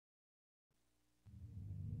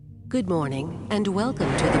Good morning, and welcome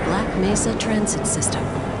to the Black Mesa Transit System.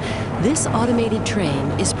 This automated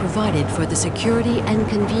train is provided for the security and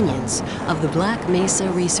convenience of the Black Mesa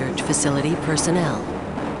Research Facility personnel.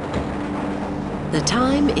 The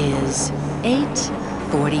time is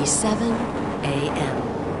 8:47 a.m.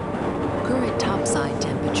 Current topside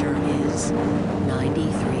temperature is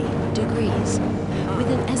 93 degrees, with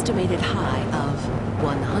an estimated high of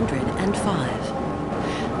 105.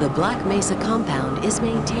 The Black Mesa compound is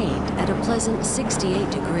maintained at a pleasant 68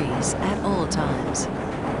 degrees at all times.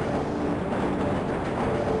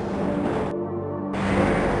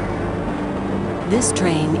 This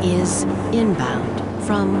train is inbound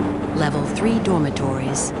from Level 3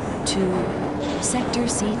 dormitories to Sector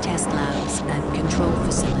C test labs and control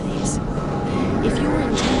facilities. If your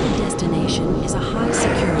intended destination is a high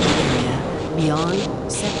security area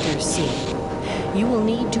beyond Sector C, you will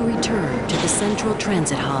need to return to the central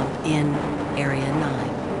transit hub in Area 9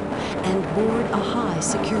 and board a high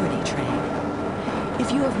security train.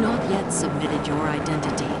 If you have not yet submitted your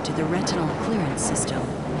identity to the retinal clearance system,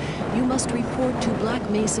 you must report to Black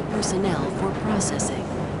Mesa personnel for processing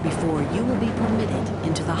before you will be permitted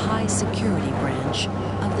into the high security branch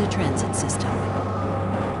of the transit system.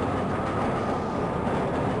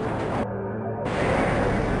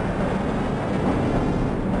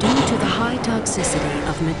 Toxicity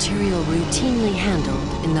of material routinely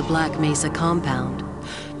handled in the Black Mesa compound,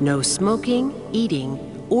 no smoking, eating,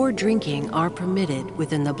 or drinking are permitted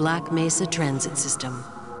within the Black Mesa transit system.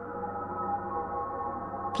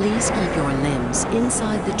 Please keep your limbs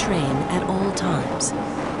inside the train at all times.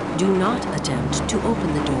 Do not attempt to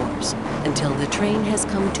open the doors until the train has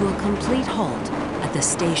come to a complete halt at the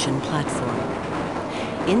station platform.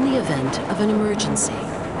 In the event of an emergency,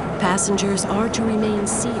 passengers are to remain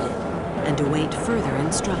seated and await further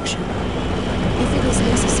instruction. If it is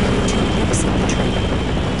necessary to exit the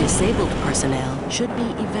train, disabled personnel should be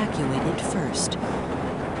evacuated first.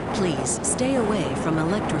 Please stay away from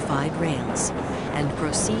electrified rails and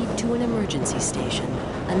proceed to an emergency station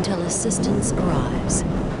until assistance arrives.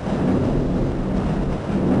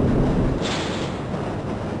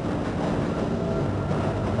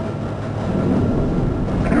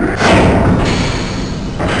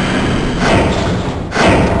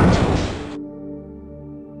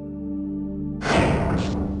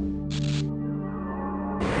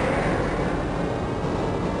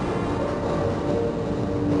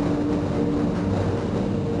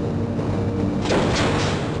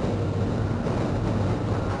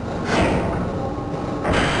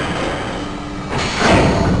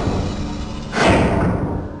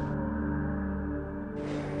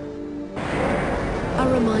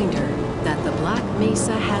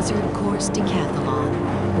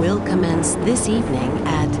 Decathlon will commence this evening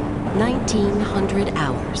at 1900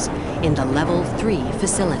 hours in the Level 3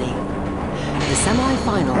 facility. The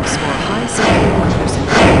semi-finals for high security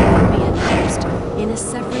personnel will be announced in a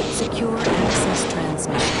separate secure access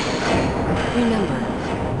transmission. Remember,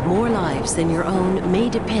 more lives than your own may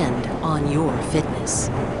depend on your fitness.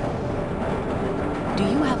 Do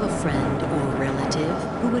you have a friend or relative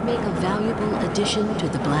who would make a valuable addition to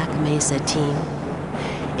the Black Mesa team?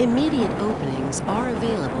 Immediate openings are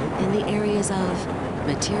available in the areas of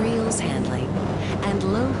materials handling and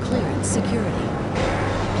low clearance security.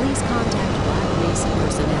 Please contact Black Mesa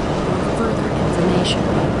personnel for further information.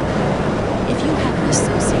 If you have an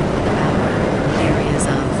associate with a background in the areas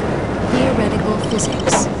of theoretical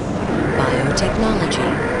physics, biotechnology,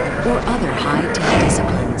 or other high-tech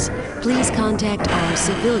disciplines, please contact our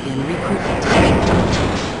civilian recruitment division.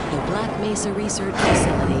 The Black Mesa Research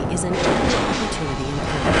Facility is an equal opportunity employer.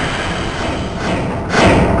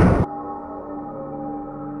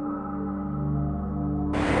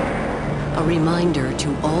 A reminder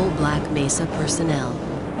to all Black Mesa personnel.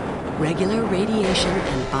 Regular radiation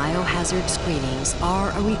and biohazard screenings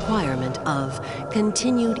are a requirement of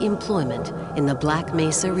continued employment in the Black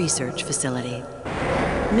Mesa Research Facility.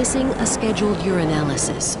 Missing a scheduled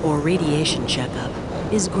urinalysis or radiation checkup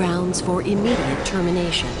is grounds for immediate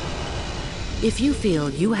termination. If you feel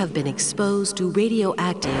you have been exposed to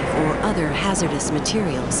radioactive or other hazardous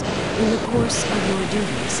materials in the course of your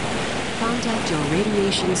duties, contact your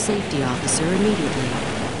radiation safety officer immediately.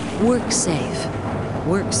 Work safe.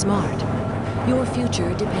 Work smart. Your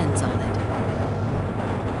future depends on it.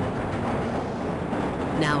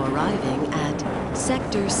 Now arriving at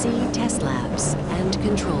Sector C test labs and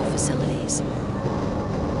control facilities.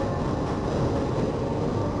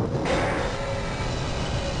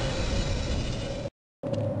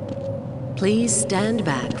 Please stand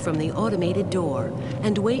back from the automated door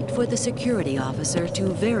and wait for the security officer to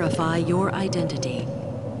verify your identity.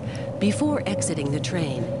 Before exiting the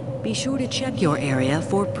train, Be sure to check your area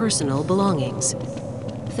for personal belongings.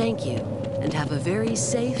 Thank you, and have a very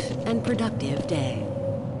safe and productive day.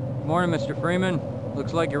 Morning, Mr. Freeman.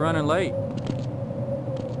 Looks like you're running late.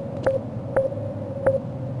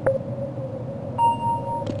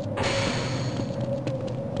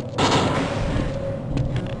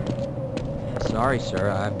 Sorry,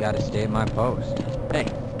 sir. I've got to stay at my post. Hey,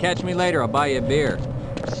 catch me later. I'll buy you a beer.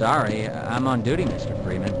 Sorry, I'm on duty, Mr.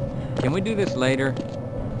 Freeman. Can we do this later?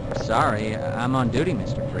 Sorry, I'm on duty,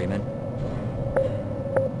 Mr. Freeman.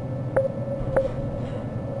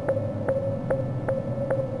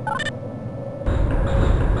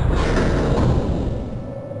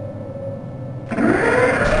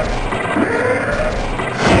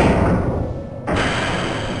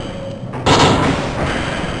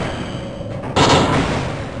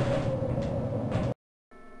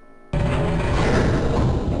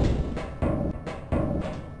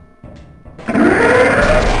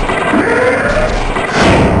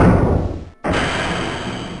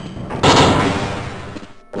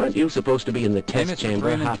 You supposed to be in the test Mr. chamber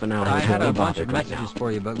Freeman, half an hour ago. I had a bunch of messages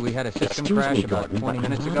for you, but we had a system Excuse crash me, about Gordon, 20 but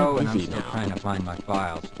I'm minutes rather ago, and I'm busy still now. trying to find my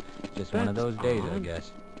files. Just one of those days, I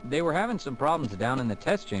guess. They were having some problems down in the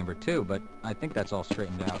test chamber, too, but I think that's all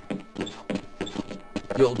straightened out.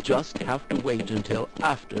 You'll just have to wait until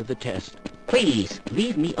after the test. Please,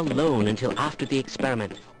 leave me alone until after the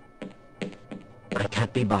experiment. I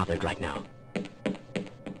can't be bothered right now.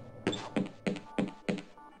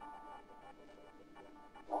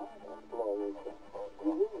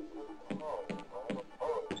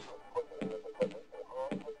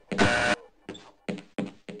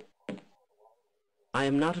 I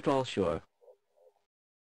am not at all sure.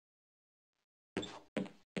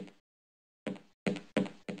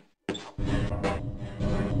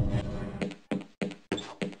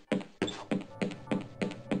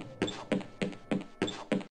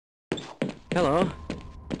 Hello.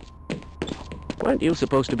 Weren't you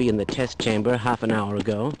supposed to be in the test chamber half an hour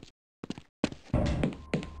ago?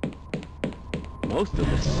 Most of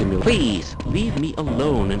the simulations... Please, leave me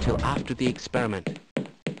alone until after the experiment.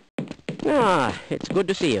 Ah, it's good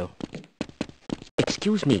to see you.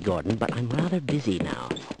 Excuse me, Gordon, but I'm rather busy now.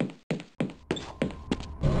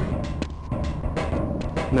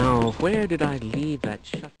 Now, where did I leave that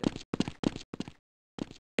shuttle?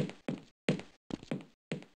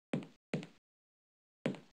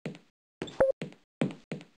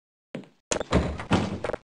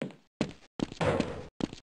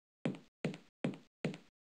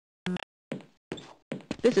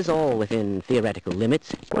 This is all within theoretical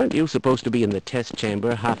limits. Weren't you supposed to be in the test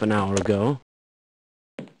chamber half an hour ago?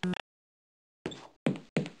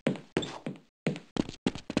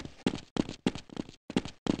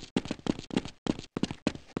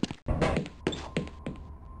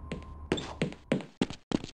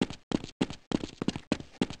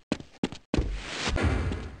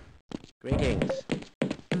 Greetings.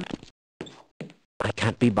 I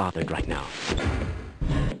can't be bothered right now.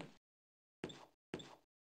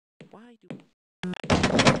 Why do...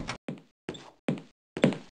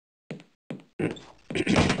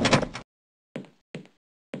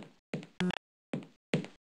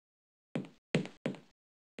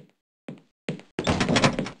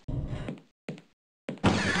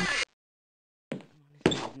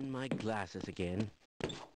 my glasses again.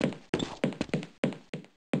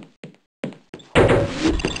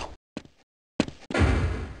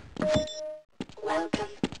 Welcome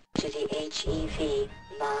to the HEV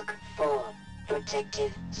Mark IV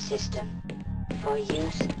protective system for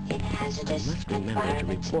use in hazardous I must remember to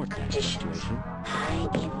environmental report that conditions. situation. High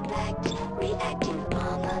impact reactive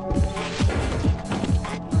armor activated.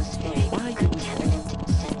 Atmospheric contaminant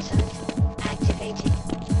sensors activated.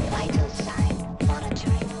 Vital sign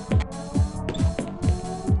monitoring.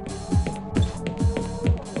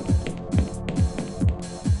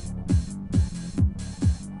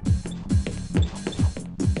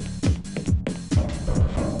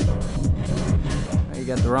 You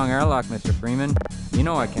got the wrong airlock, Mr. Freeman. You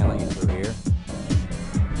know I can't let you through here.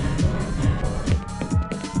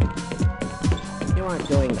 You aren't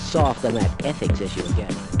going soft on that ethics issue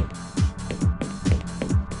again.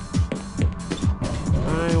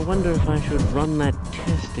 I wonder if I should run that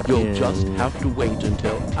test again. You'll just have to wait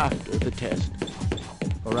until after the test.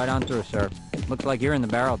 Go right on through, sir. Looks like you're in the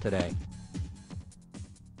barrel today.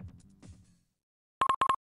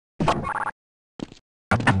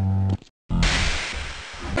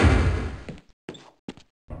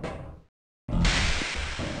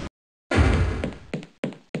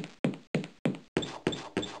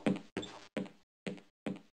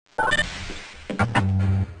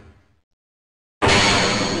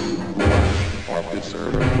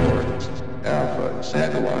 discern reports. Alpha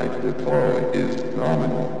satellite deploy is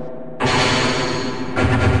nominal.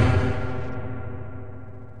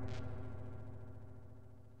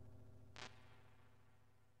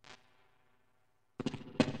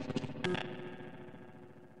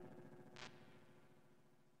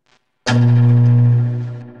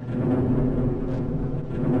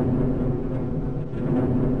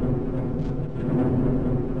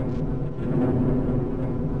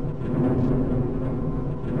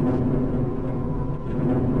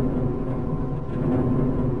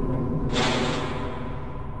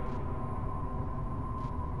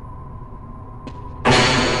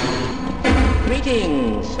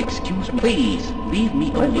 Greetings! Excuse me. Please, leave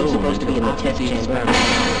me alone. You're supposed to be in the test chamber.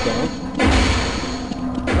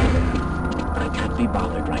 I can't be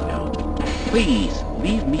bothered right now. Please,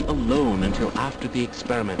 leave me alone until after the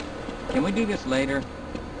experiment. Can we do this later?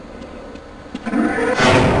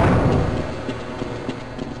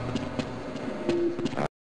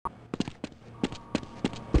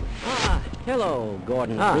 Hello,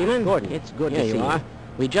 Gordon Freeman. Gordon. It's good Here to see you are.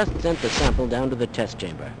 We just sent the sample down to the test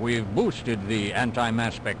chamber. We've boosted the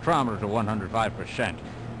anti-mass spectrometer to 105%.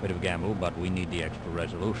 Bit of a gamble, but we need the extra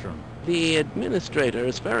resolution. The administrator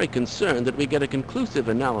is very concerned that we get a conclusive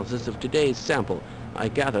analysis of today's sample. I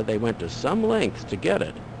gather they went to some lengths to get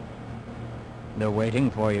it. They're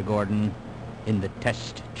waiting for you, Gordon, in the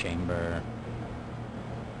test chamber.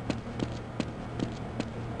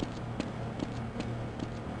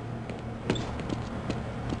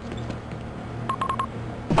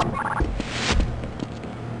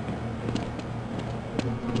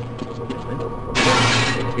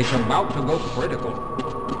 It's about to go critical.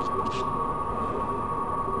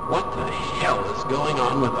 What the hell is going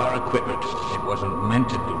on with our equipment? It wasn't meant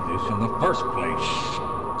to do this in the first place.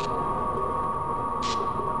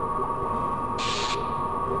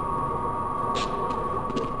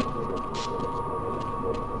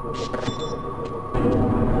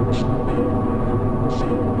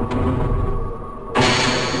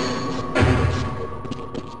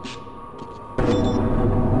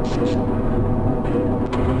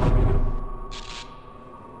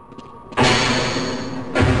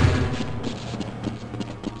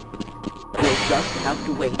 Just have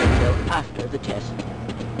to wait until after the test.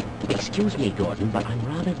 Excuse me, Gordon, but I'm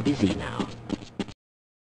rather busy now.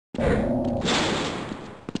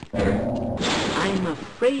 I'm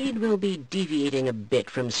afraid we'll be deviating a bit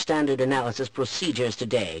from standard analysis procedures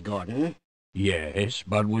today, Gordon. Yes,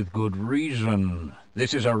 but with good reason.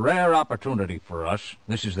 This is a rare opportunity for us.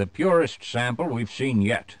 This is the purest sample we've seen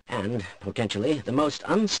yet. And, potentially, the most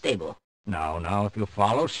unstable. Now, if you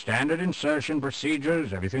follow standard insertion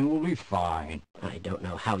procedures, everything will be fine. I don't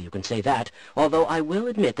know how you can say that, although I will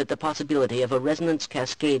admit that the possibility of a resonance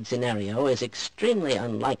cascade scenario is extremely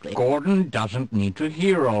unlikely. Gordon doesn't need to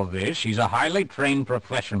hear all this. He's a highly trained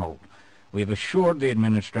professional. We've assured the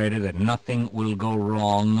administrator that nothing will go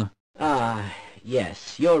wrong. Ah,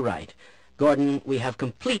 yes, you're right. Gordon, we have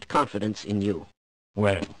complete confidence in you.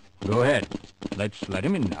 Well, go ahead. Let's let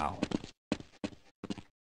him in now.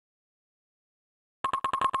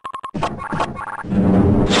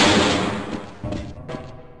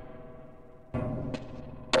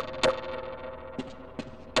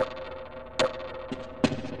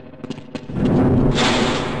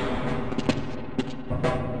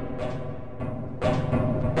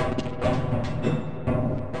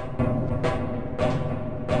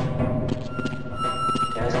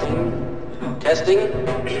 Testing.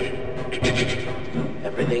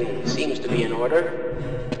 Everything seems to be in order.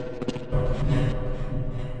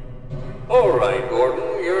 All right,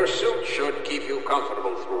 Gordon. Your suit should keep you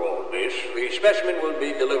comfortable through all this. The specimen will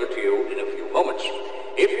be delivered to you in a few moments.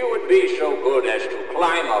 If you would be so good as to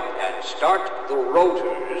climb up and start the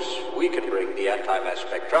rotors, we can bring the anti-mass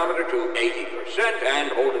spectrometer to 80%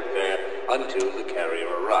 and hold it there until the carrier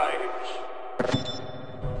arrives.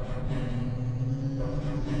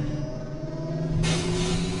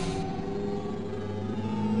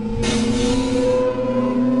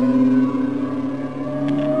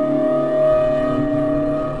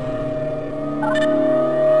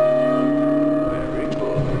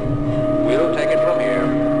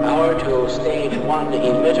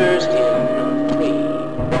 Emitters in 3,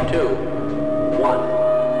 2, 1.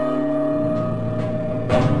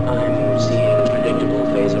 I'm seeing predictable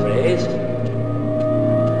phase arrays.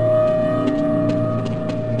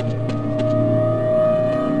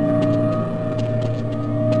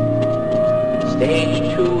 Stage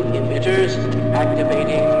 2 emitters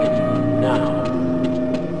activating now.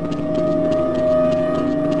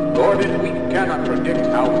 Gordon, we cannot predict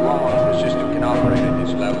how long the system can operate at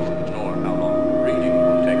this level, nor how long the reading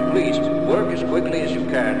will take. Please, work as quickly quickly as you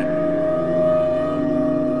can.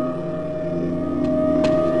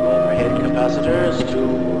 Overhead capacitors to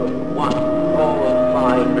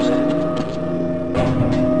 5%.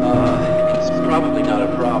 It's probably not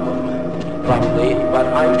a problem. Probably, but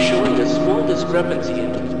I'm showing a small discrepancy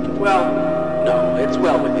in... Well, no, it's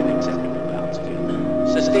well within acceptable bounds again.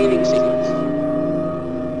 Sustaining sequence.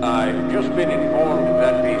 I've just been informed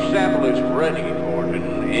that the sample is ready,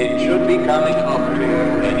 Gordon. It should be coming up to you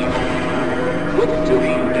any moment. Look to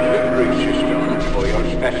the delivery system for your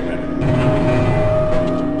specimen.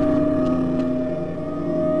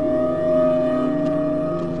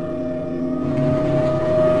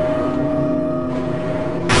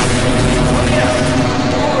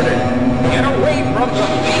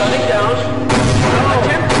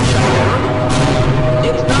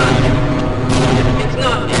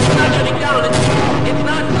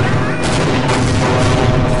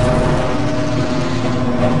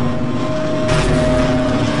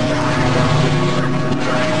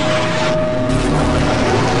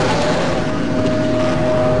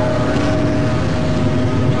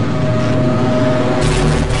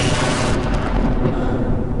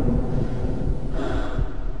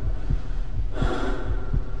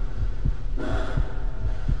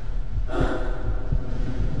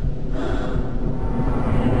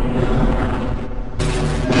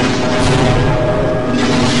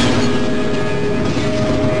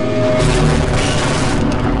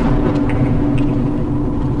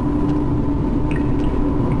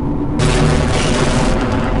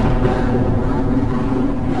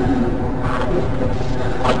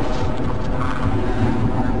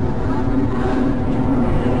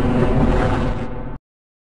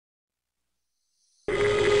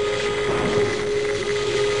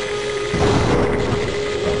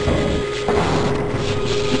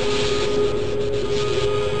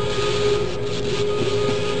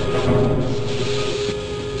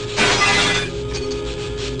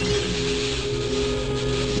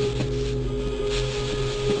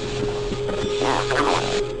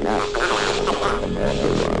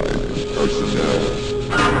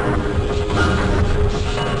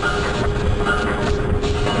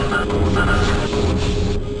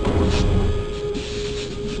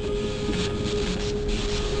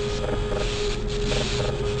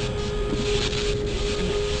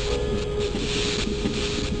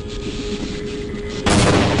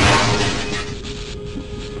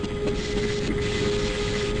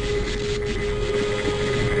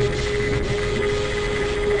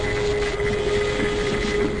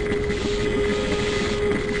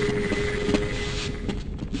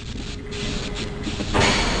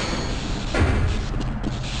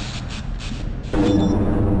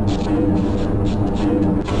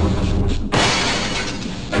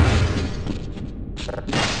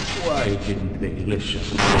 Why didn't they listen?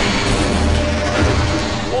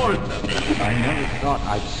 Warn them. I never thought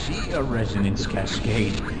I'd see a resonance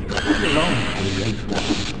cascade, let alone create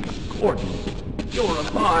one. Gordon, you're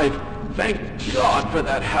alive. Thank God for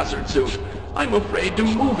that hazard suit. I'm afraid to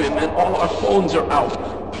move him and all our phones are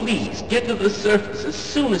out. Please, get to the surface as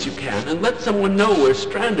soon as you can and let someone know we're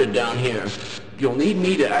stranded down here. You'll need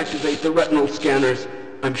me to activate the retinal scanners.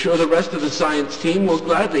 I'm sure the rest of the science team will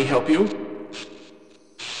gladly help you.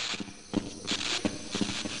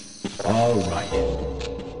 All right.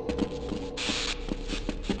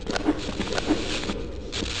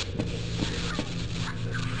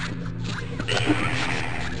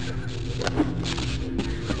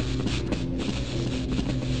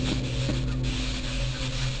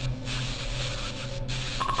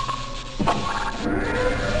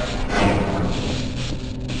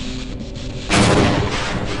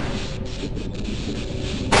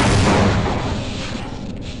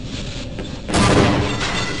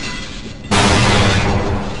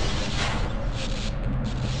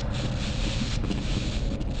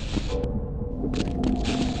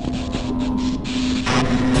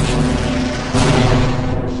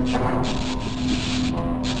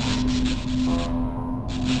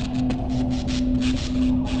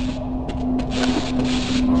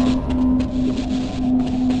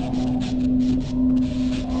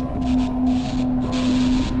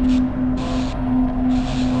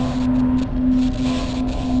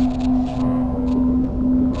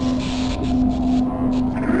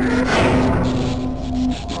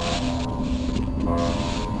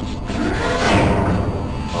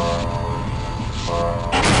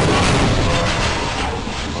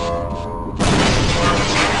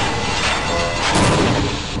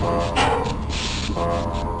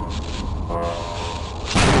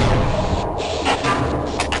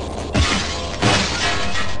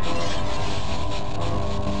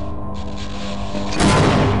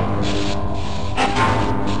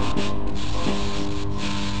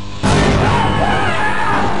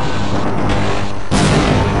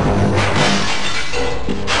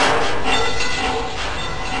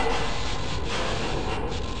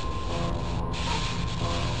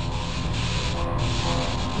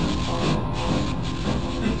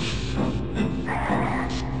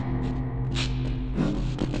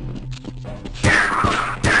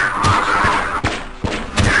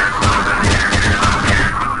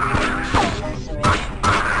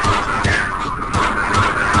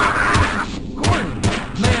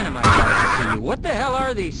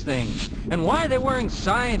 these things? And why are they wearing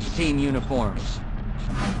science team uniforms?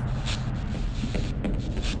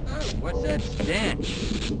 Oh, what's that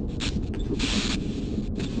stench?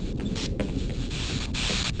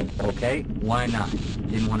 Okay, why not?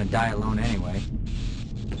 Didn't want to die alone anyway.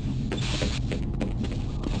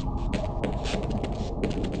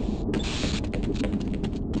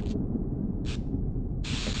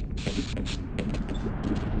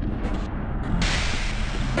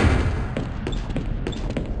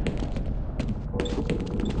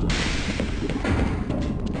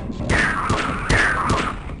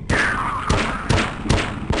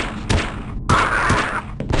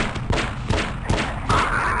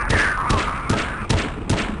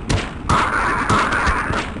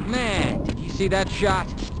 See that shot?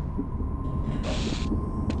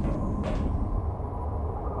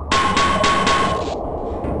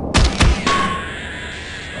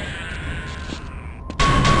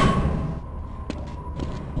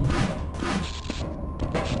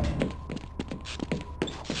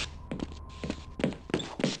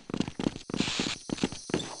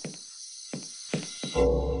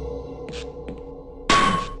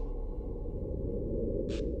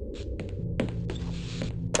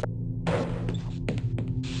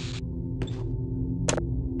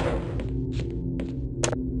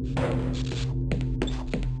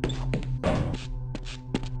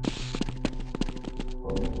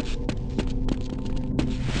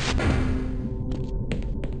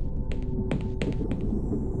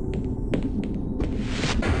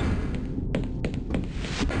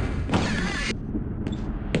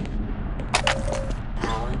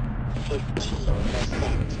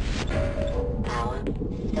 Power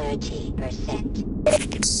 30%.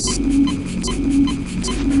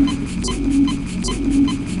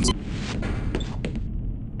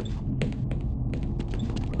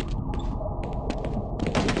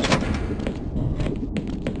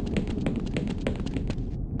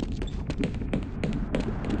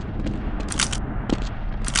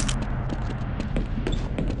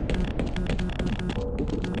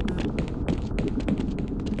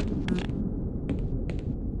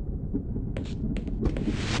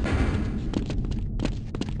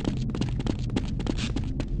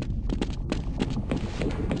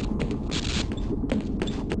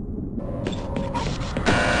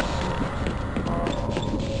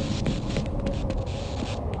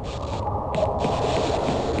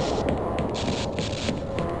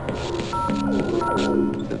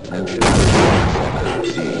 Attention.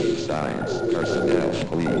 Science personnel,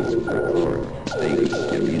 please report status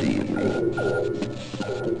immediately.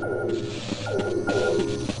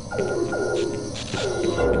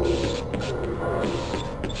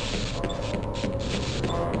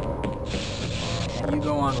 You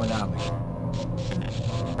go on without me.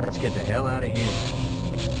 Let's get the hell out of here.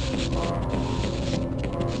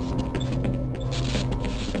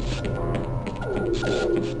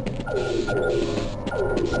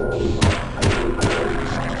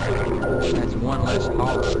 That's one less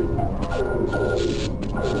horror.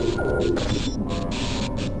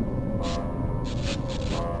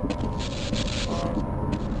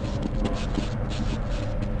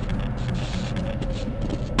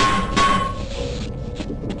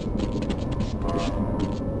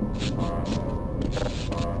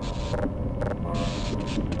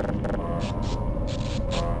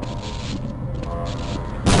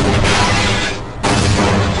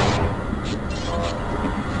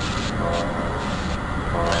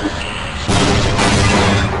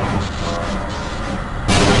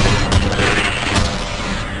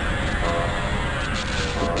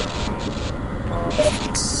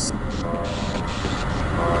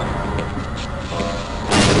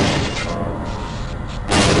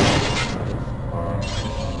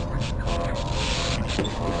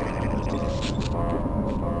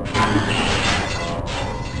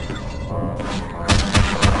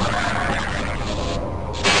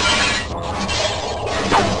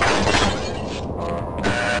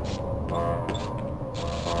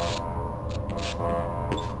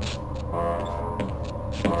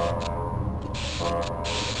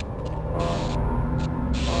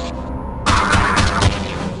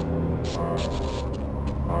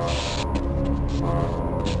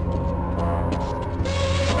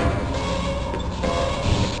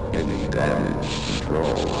 Any damage,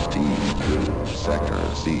 control team to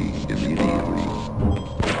Sector C immediately.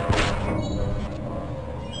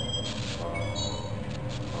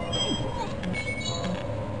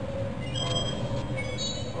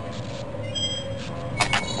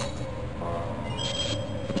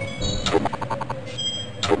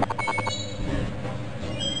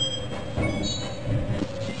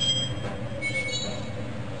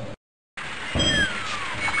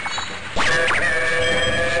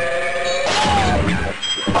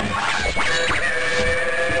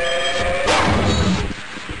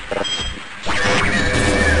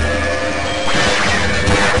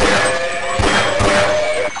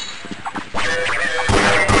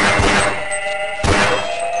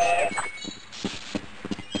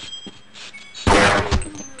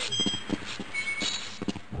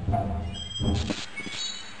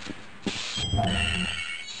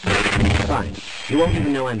 won't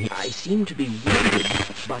even know I'm here. I seem to be wounded,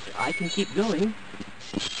 but I can keep going.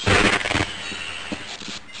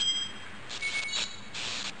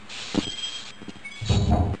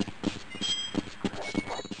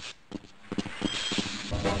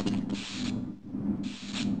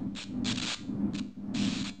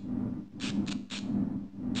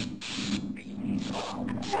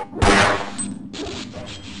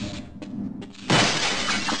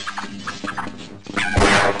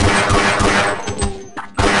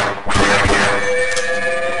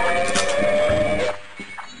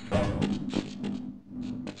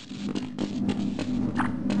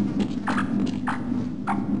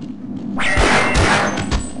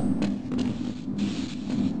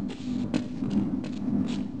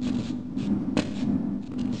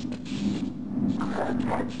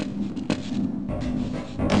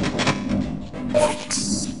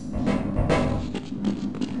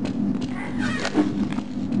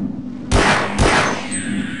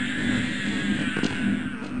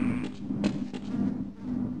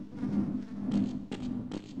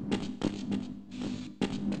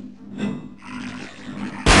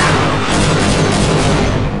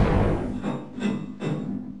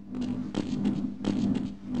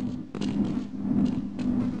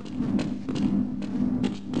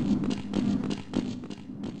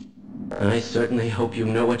 I certainly hope you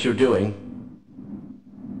know what you're doing.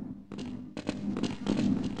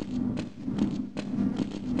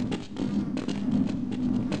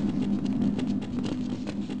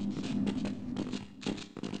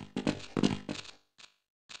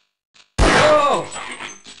 Oh!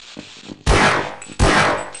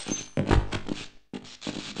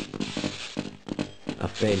 A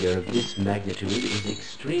failure of this magnitude is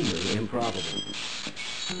extremely improbable.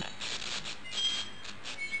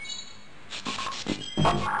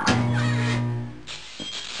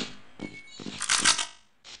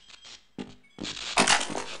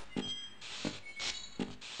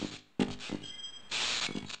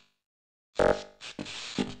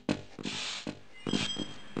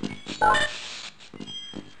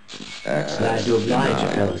 Glad to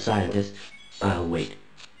oblige, fellow scientist. I'll wait.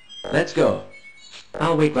 Let's go.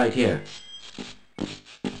 I'll wait right here.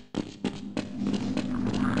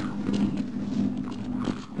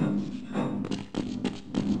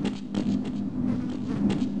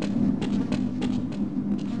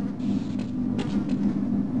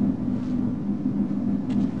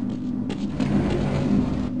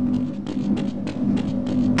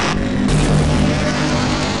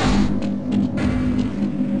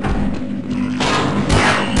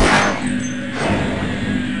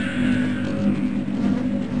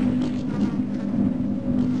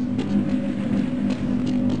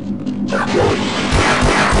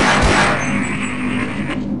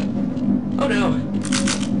 Oh no!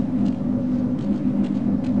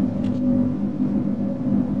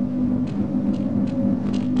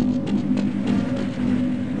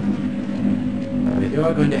 But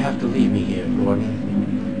you're going to have to leave me here,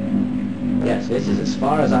 Gordon. Yes, this is as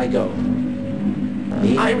far as I go.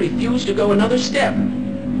 I refuse to go another step.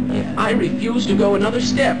 Yeah. I refuse to go another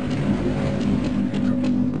step.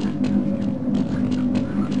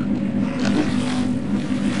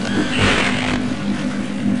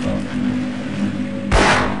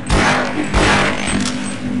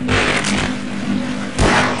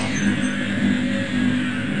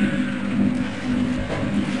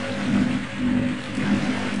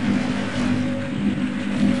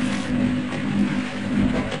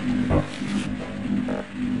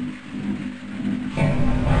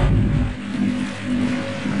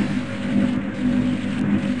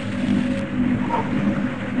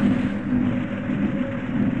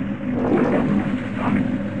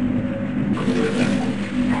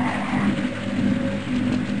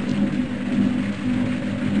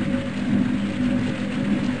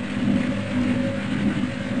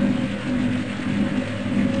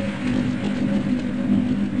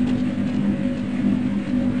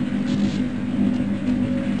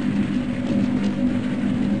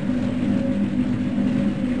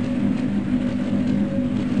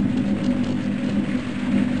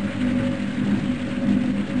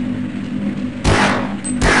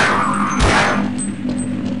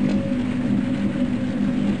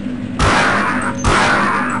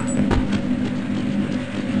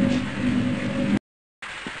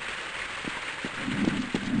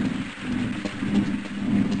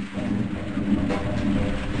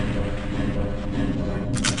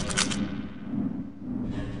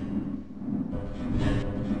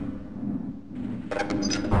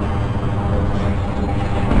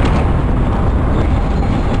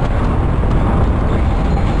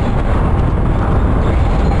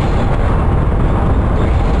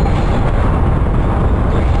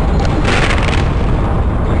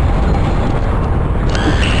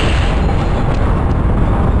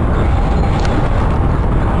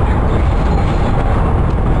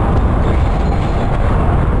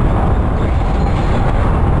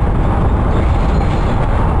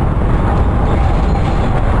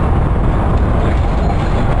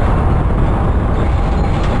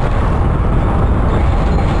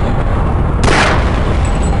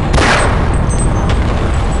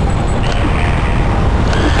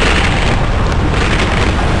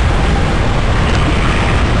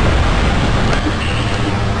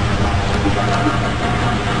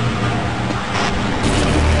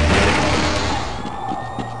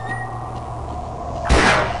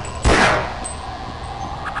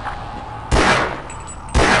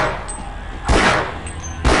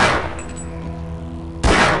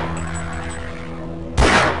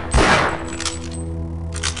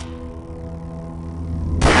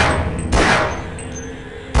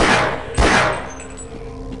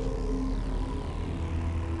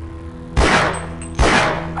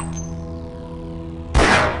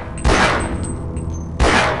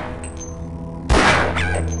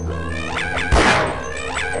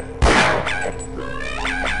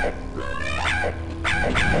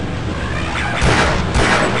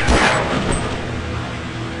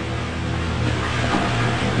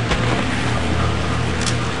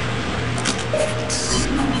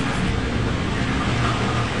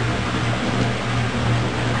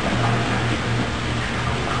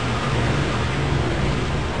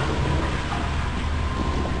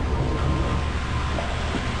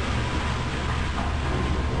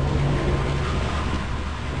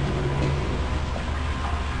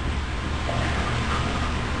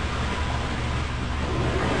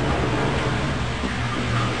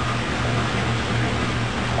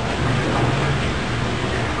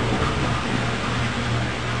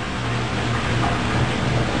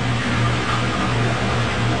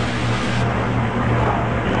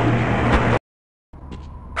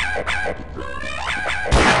 Thank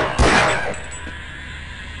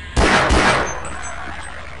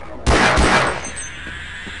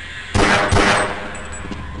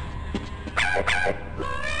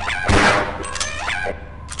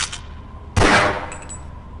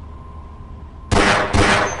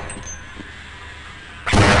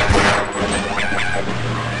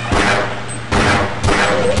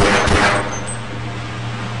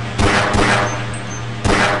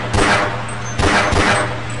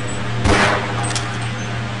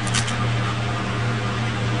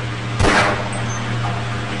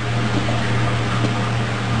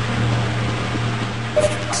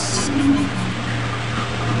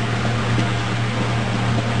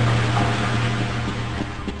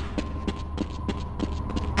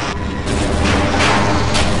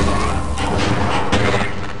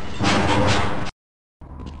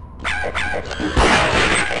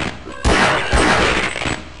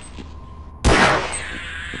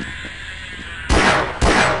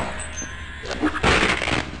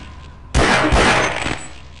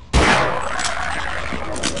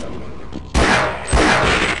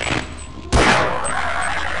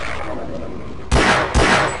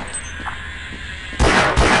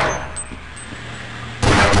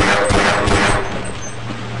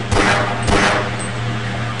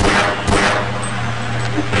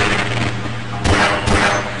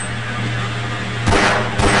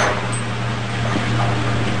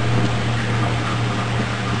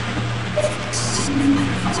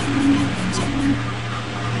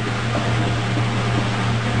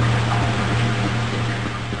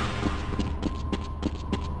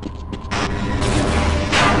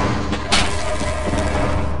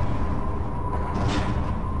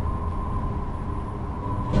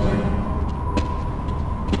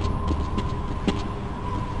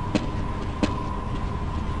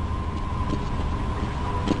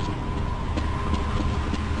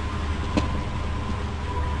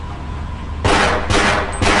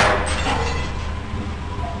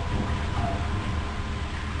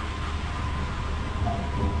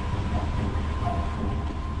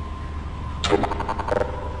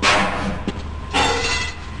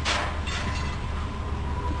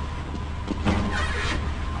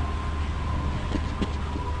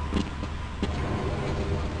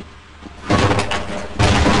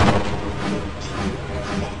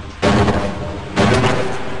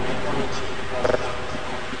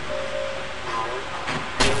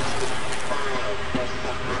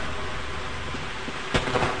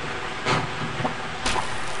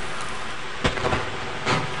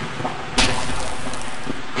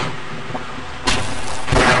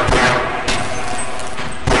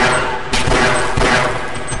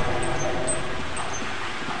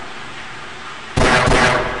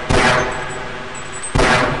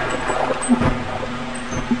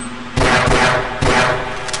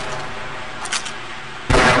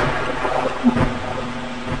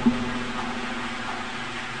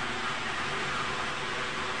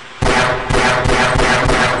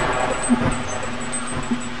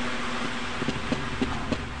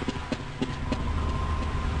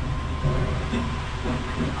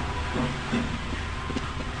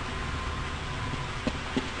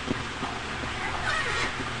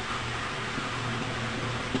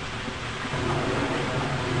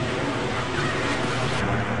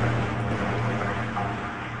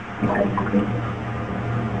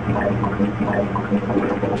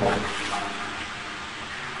you.